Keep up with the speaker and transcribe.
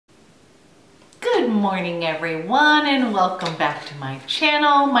Good morning everyone and welcome back to my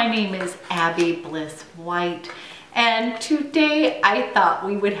channel. My name is Abby Bliss White and today I thought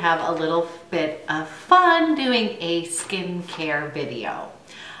we would have a little bit of fun doing a skincare video.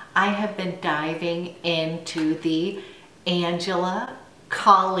 I have been diving into the Angela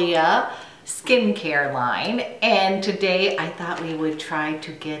Caglia skincare line and today I thought we would try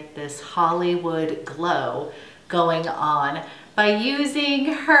to get this Hollywood glow going on by using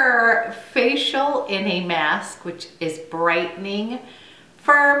her facial in a mask, which is brightening,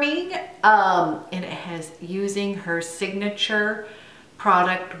 firming, and it has using her signature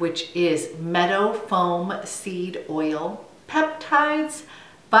product, which is meadow foam seed oil, peptides,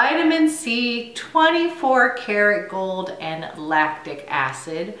 vitamin C, 24 karat gold, and lactic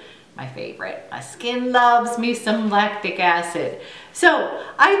acid. My favorite. My skin loves me some lactic acid. So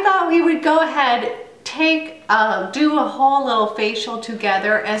I thought we would go ahead, do a whole little facial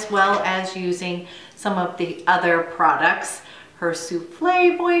together, as well as using some of the other products. Her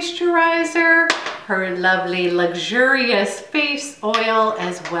souffle moisturizer, her lovely luxurious face oil,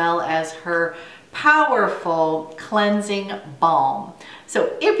 as well as her powerful cleansing balm.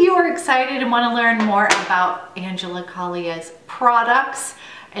 So if you are excited and want to learn more about Angela Caglia's products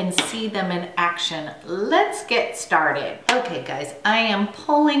and see them in action, let's get started. Okay guys, I am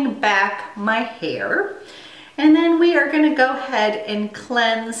pulling back my hair and then we are going to go ahead and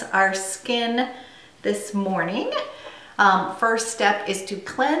cleanse our skin this morning. First step is to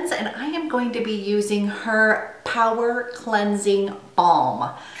cleanse, and I am going to be using her Power Cleansing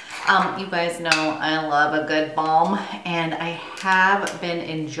Balm. You guys know I love a good balm and I have been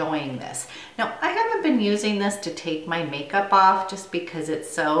enjoying this. Now I haven't been using this to take my makeup off just because it's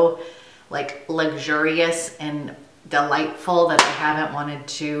so like luxurious and delightful that I haven't wanted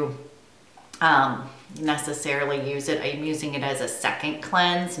to necessarily use it. I'm using it as a second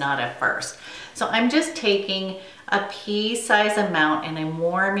cleanse, not a first. So I'm just taking a pea-size amount and I'm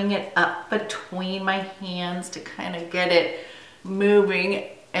warming it up between my hands to kind of get it moving.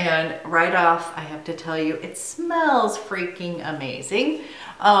 And right off, I have to tell you, it smells freaking amazing.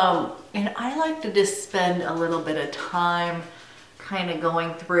 And I like to just spend a little bit of time kind of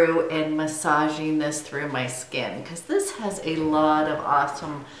going through and massaging this through my skin, because this has a lot of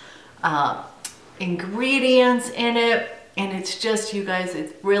awesome ingredients in it. And it's just, you guys,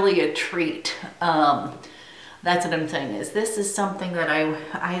 it's really a treat. That's what I'm saying, is this is something that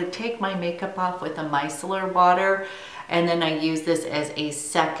I take my makeup off with a micellar water, and then I use this as a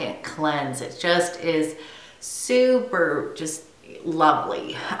second cleanse. It just is super, just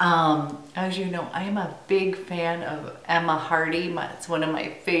lovely. As you know, I am a big fan of Emma Hardy. It's one of my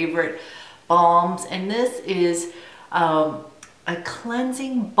favorite balms, and this is a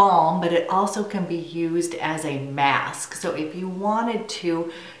cleansing balm, but it also can be used as a mask. So if you wanted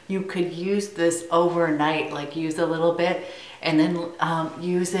to, you could use this overnight, like use a little bit and then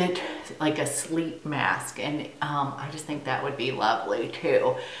use it like a sleep mask. And I just think that would be lovely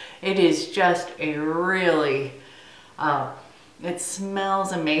too. It is just a really, it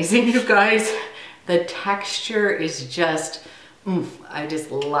smells amazing, you guys. The texture is just, I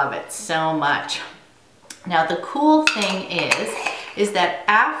just love it so much. Now the cool thing is that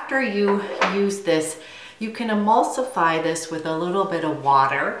after you use this, you can emulsify this with a little bit of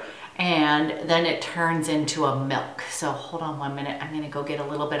water, and then it turns into a milk. So hold on 1 minute. I'm going to go get a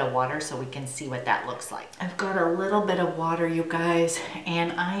little bit of water so we can see what that looks like. I've got a little bit of water, you guys,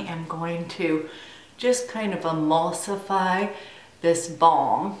 and I am going to just kind of emulsify this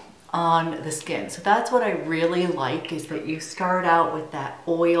balm on the skin. So that's what I really like, is that you start out with that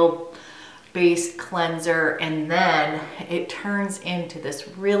oil-based cleanser and then it turns into this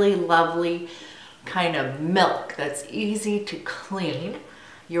really lovely kind of milk that's easy to clean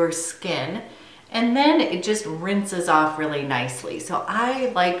your skin, and then it just rinses off really nicely. So I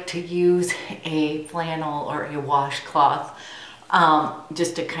like to use a flannel or a washcloth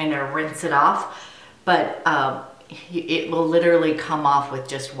just to kind of rinse it off, but it will literally come off with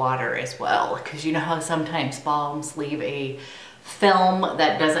just water as well, because you know how sometimes balms leave a film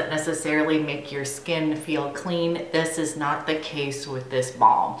that doesn't necessarily make your skin feel clean. This is not the case with this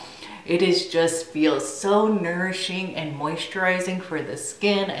balm. It is just feels so nourishing and moisturizing for the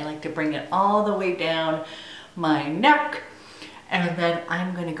skin. I like to bring it all the way down my neck, and then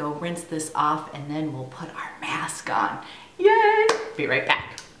I'm gonna go rinse this off, and then we'll put our mask on. Yay! Be right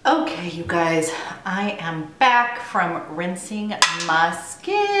back. Okay, you guys, I am back from rinsing my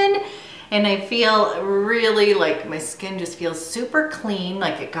skin. And I feel really like my skin just feels super clean,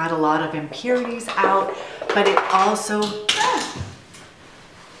 like it got a lot of impurities out, but it also,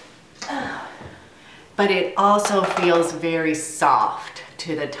 feels very soft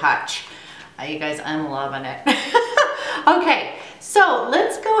to the touch. You guys, I'm loving it. Okay, so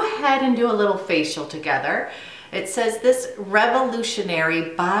let's go ahead and do a little facial together. It says this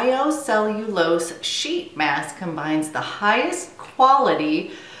revolutionary biocellulose sheet mask combines the highest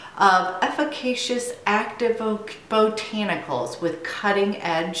quality of efficacious active botanicals with cutting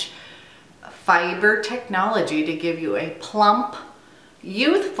edge fiber technology to give you a plump,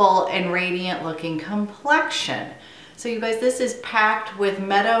 youthful, and radiant looking complexion. So you guys, this is packed with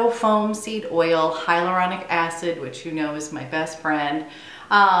meadow foam seed oil, hyaluronic acid, which you know is my best friend,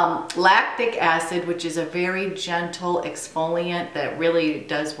 lactic acid, which is a very gentle exfoliant that really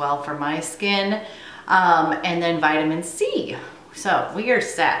does well for my skin, and then vitamin C. So we are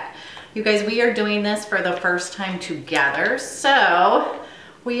set. You guys, we are doing this for the first time together. So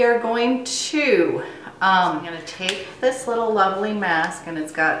we are going to, I'm gonna take this little lovely mask, and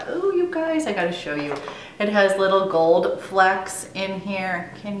it's got, oh, you guys, I gotta show you. It has little gold flecks in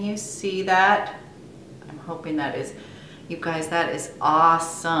here. Can you see that? I'm hoping that is, you guys, that is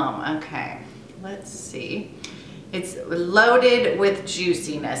awesome. Okay, let's see. It's loaded with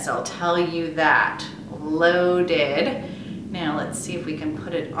juiciness, I'll tell you that. Loaded. Now let's see if we can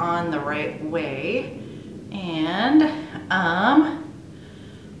put it on the right way. And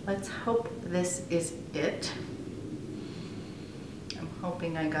let's hope this is it. I'm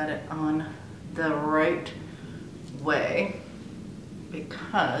hoping I got it on the right way,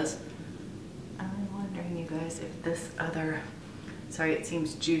 because I'm wondering, you guys, if this other, sorry, it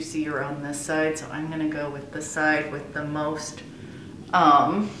seems juicier on this side, so I'm gonna go with the side with the most,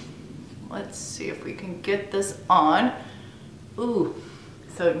 let's see if we can get this on. Ooh,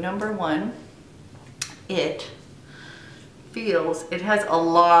 so number one, it feels, it has a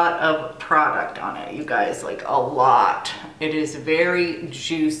lot of product on it, you guys, like a lot. It is a very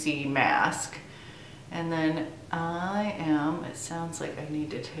juicy mask. And then it sounds like I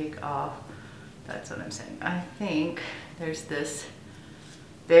need to take off, that's what I'm saying. I think there's this,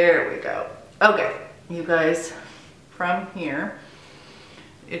 there we go. Okay, you guys, from here,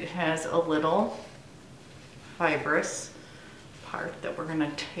 it has a little fibrous part that we're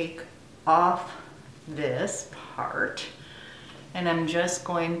gonna take off this part. And I'm just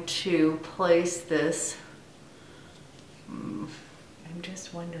going to place this, I'm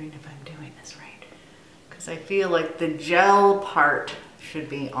just wondering if I'm doing this right, because I feel like the gel part should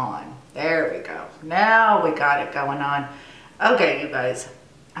be on. There we go. Now we got it going on. Okay, you guys,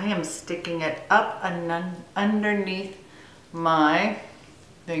 I am sticking it up and underneath my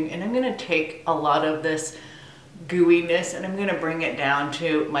thing, and I'm gonna take a lot of this gooiness and I'm gonna bring it down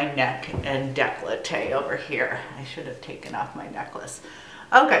to my neck and décolleté over here. I should have taken off my necklace.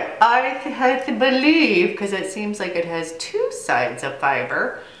 Okay, I had to believe, because it seems like it has two sides of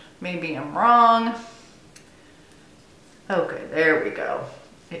fiber. Maybe I'm wrong. Okay, there we go.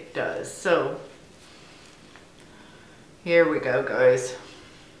 It does. So here we go, guys.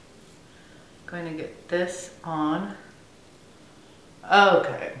 Going to get this on.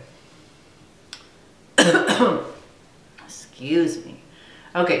 Okay. Excuse me.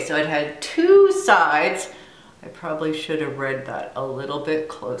 Okay, so it had two sides. I probably should have read that a little bit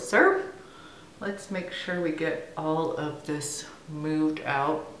closer. Let's make sure we get all of this moved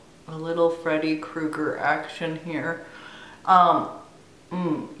out. A little Freddy Krueger action here.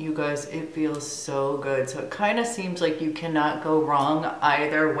 You guys, it feels so good. So it kind of seems like you cannot go wrong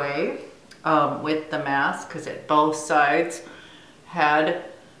either way with the mask, because it both sides had,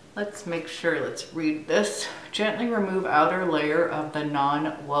 let's make sure, let's read this. Gently remove outer layer of the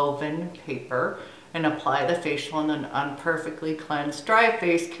non-woven paper and apply the facial on an unperfectly cleansed dry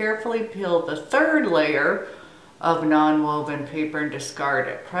face. Carefully peel the third layer of non-woven paper and discard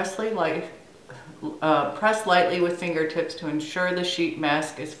it. Press lightly with fingertips to ensure the sheet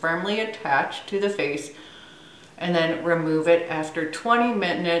mask is firmly attached to the face, and then remove it after 20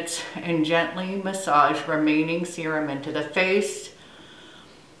 minutes and gently massage remaining serum into the face,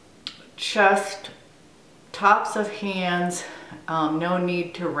 chest, tops of hands. No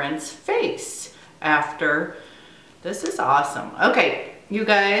need to rinse face after. This is awesome. Okay, you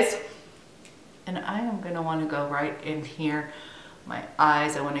guys, and I am gonna wanna go right in here. My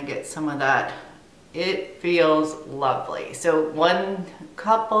eyes, I wanna get some of that. It feels lovely. So one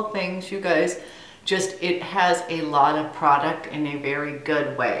couple things, you guys, just it has a lot of product in a very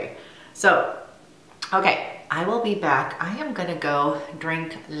good way. So, okay, I will be back. I am gonna go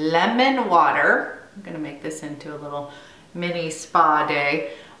drink lemon water. I'm gonna make this into a little mini spa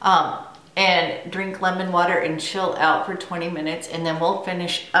day. And drink lemon water and chill out for 20 minutes, and then we'll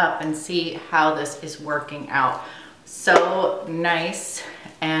finish up and see how this is working out. So nice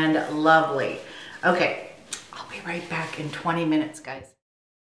and lovely. Okay, I'll be right back in 20 minutes, guys.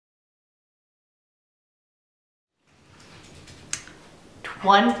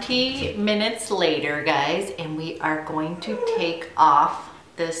 20 minutes later, guys, and we are going to take off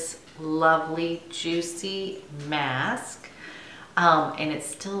this lovely juicy mask. And it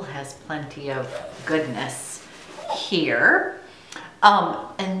still has plenty of goodness here.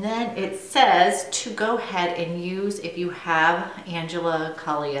 And then it says to go ahead and use, if you have Angela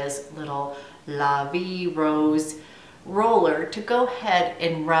Caglia's little La Vie Rose roller, to go ahead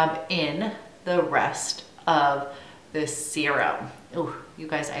and rub in the rest of this serum. Oh, you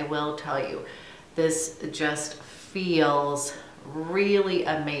guys, I will tell you, this just feels really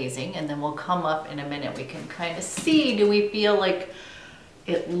amazing. And then we'll come up in a minute. We can kind of see, do we feel like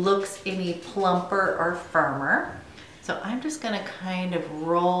it looks any plumper or firmer? So I'm just gonna kind of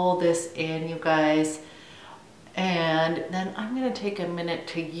roll this in, you guys. And then I'm gonna take a minute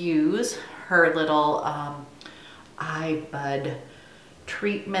to use her little eye bud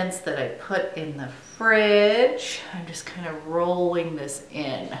treatments that I put in the fridge. I'm just kind of rolling this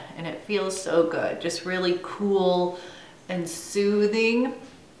in, and it feels so good. Just really cool and soothing.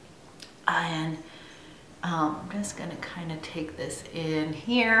 And I'm just gonna kind of take this in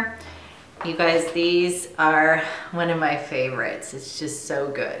here. You guys, these are one of my favorites. It's just so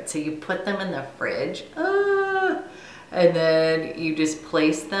good. So you put them in the fridge, and then you just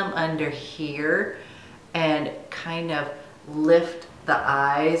place them under here and kind of lift the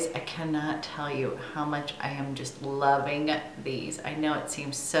eyes. I cannot tell you how much I am just loving these. I know it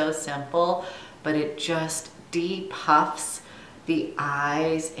seems so simple, but it just depuffs the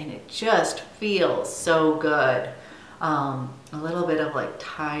eyes and it just feels so good. A little bit of like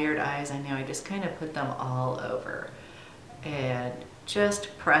tired eyes. I know I just kind of put them all over and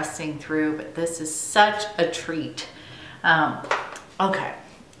just pressing through, but this is such a treat. Okay,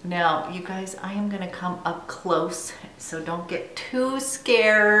 now you guys, I am gonna come up close, so don't get too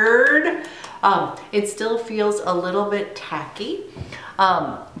scared. It still feels a little bit tacky,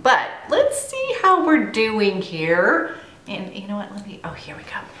 but let's see how we're doing here. And you know what, oh, here we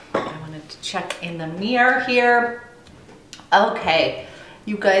go. I wanted to check in the mirror here. Okay,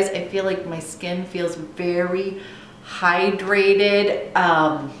 you guys, I feel like my skin feels very hydrated.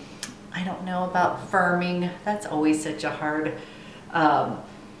 I don't know about firming. That's always such a hard,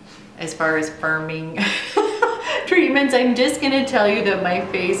 as far as firming treatments. I'm just gonna tell you that my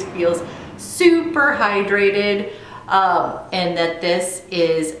face feels super hydrated, and that this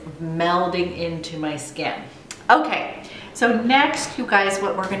is melding into my skin. Okay, so next, you guys,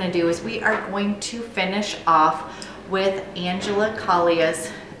 what we're gonna do is we are going to finish off with Angela Caglia's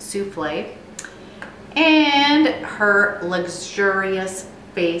souffle and her luxurious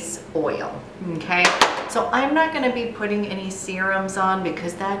face oil. Okay, so I'm not going to be putting any serums on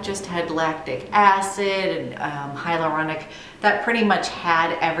because that just had lactic acid and hyaluronic. That pretty much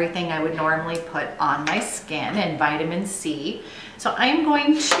had everything I would normally put on my skin, and vitamin C. So I'm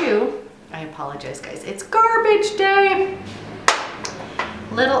going to, I apologize guys, it's garbage day.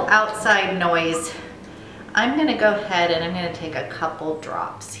 Little outside noise. I'm gonna go ahead and I'm gonna take a couple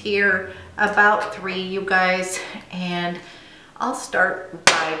drops here, about 3, you guys, and I'll start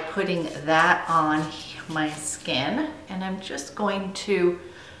by putting that on my skin, and I'm just going to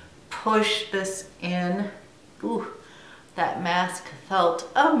push this in. Ooh, that mask felt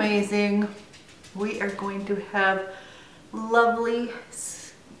amazing. We are going to have lovely,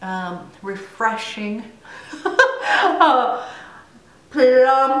 refreshing,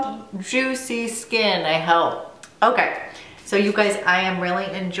 plump, juicy skin, I hope. Okay, so you guys, I am really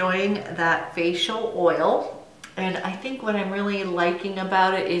enjoying that facial oil, and I think what I'm really liking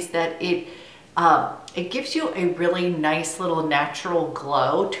about it is that it gives you a really nice little natural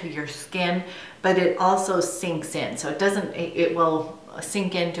glow to your skin, but it also sinks in, so it will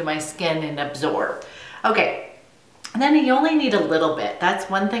sink into my skin and absorb. Okay, and then you only need a little bit. That's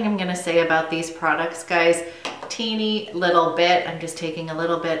one thing I'm gonna say about these products, guys. Teeny little bit. I'm just taking a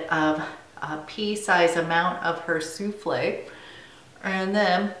little bit of a pea-size amount of her souffle, and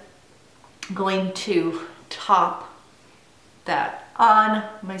then going to top that on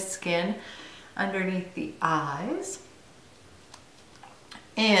my skin underneath the eyes.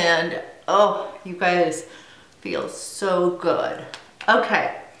 And oh, you guys, feel so good.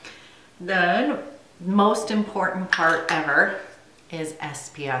 Okay, then most important part ever is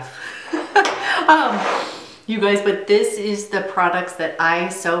SPF. You guys, but this is the products that I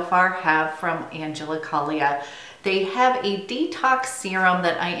so far have from Angela Caglia. They have a detox serum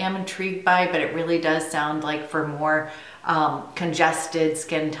that I am intrigued by, but it really does sound like for more congested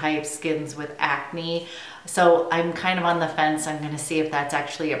skin types, skins with acne. So I'm kind of on the fence. I'm going to see if that's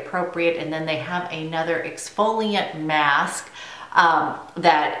actually appropriate. And then they have another exfoliant mask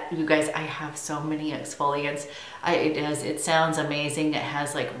that you guys, I have so many exfoliants. It sounds amazing. It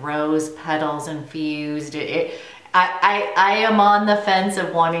has like rose petals infused. I am on the fence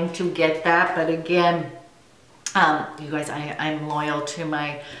of wanting to get that, but again, you guys, I'm loyal to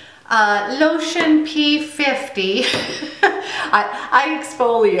my lotion P50. I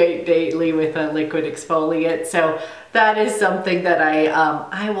exfoliate daily with a liquid exfoliant, so that is something that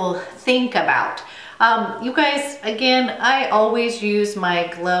I will think about. You guys, again, I always use my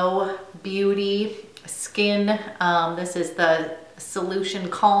Glow Beauty Skin. This is the Solution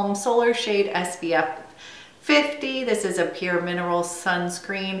Calm Solar Shade SPF 50. This is a pure mineral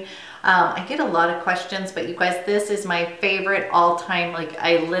sunscreen. I get a lot of questions, but you guys, this is my favorite all-time. Like,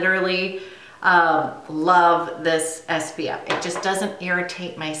 I literally love this SPF. It just doesn't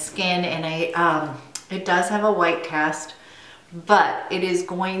irritate my skin, and it does have a white cast, but it is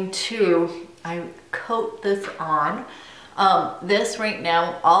going to, I coat this on. This right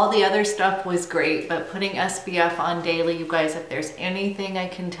now, all the other stuff was great, but putting SPF on daily, you guys, if there's anything I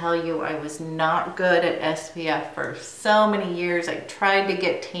can tell you, I was not good at SPF for so many years. I tried to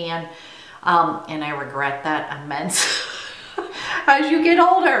get tan, and I regret that immensely. As you get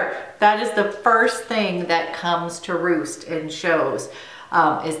older, that is the first thing that comes to roost and shows,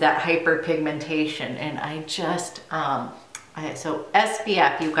 is that hyperpigmentation. And I just, so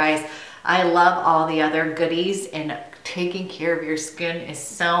SPF, you guys, I love all the other goodies, and taking care of your skin is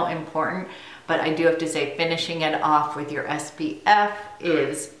so important, but I do have to say finishing it off with your SPF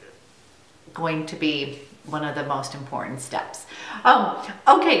is going to be one of the most important steps.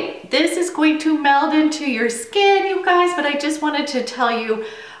 Okay, this is going to meld into your skin, you guys, but I just wanted to tell you,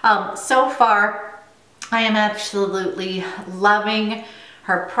 so far, I am absolutely loving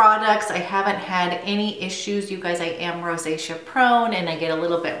her products. I haven't had any issues. You guys, I am rosacea prone, and I get a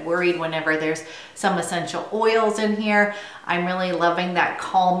little bit worried whenever there's some essential oils in here. I'm really loving that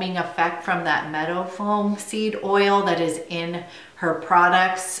calming effect from that meadow foam seed oil that is in her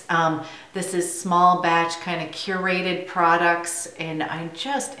products. This is small batch kind of curated products, and I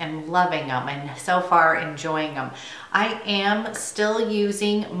just am loving them and so far enjoying them. I am still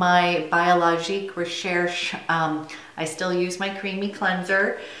using my Biologique Recherche. I still use my creamy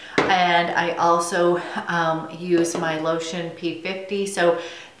cleanser, and I also use my lotion P50. So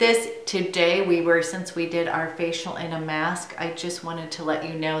this today, since we did our facial in a mask, I just wanted to let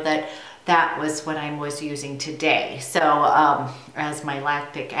you know that that was what I was using today. So as my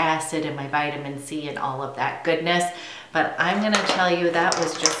lactic acid and my vitamin C and all of that goodness. But I'm gonna tell you, that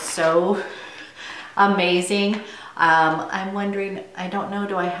was just so amazing. I'm wondering, I don't know,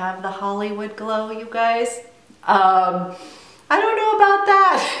 do I have the Hollywood glow, you guys? I don't know about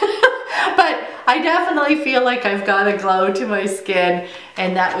that, but I definitely feel like I've got a glow to my skin,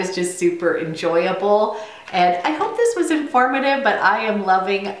 and that was just super enjoyable. And I hope this was informative, but I am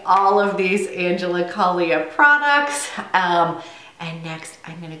loving all of these Angela Caglia products. And next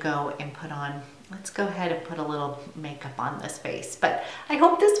I'm gonna go and let's go ahead and put a little makeup on this face. But I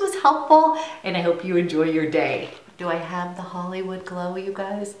hope this was helpful, and I hope you enjoy your day. Do I have the Hollywood glow, you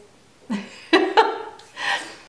guys?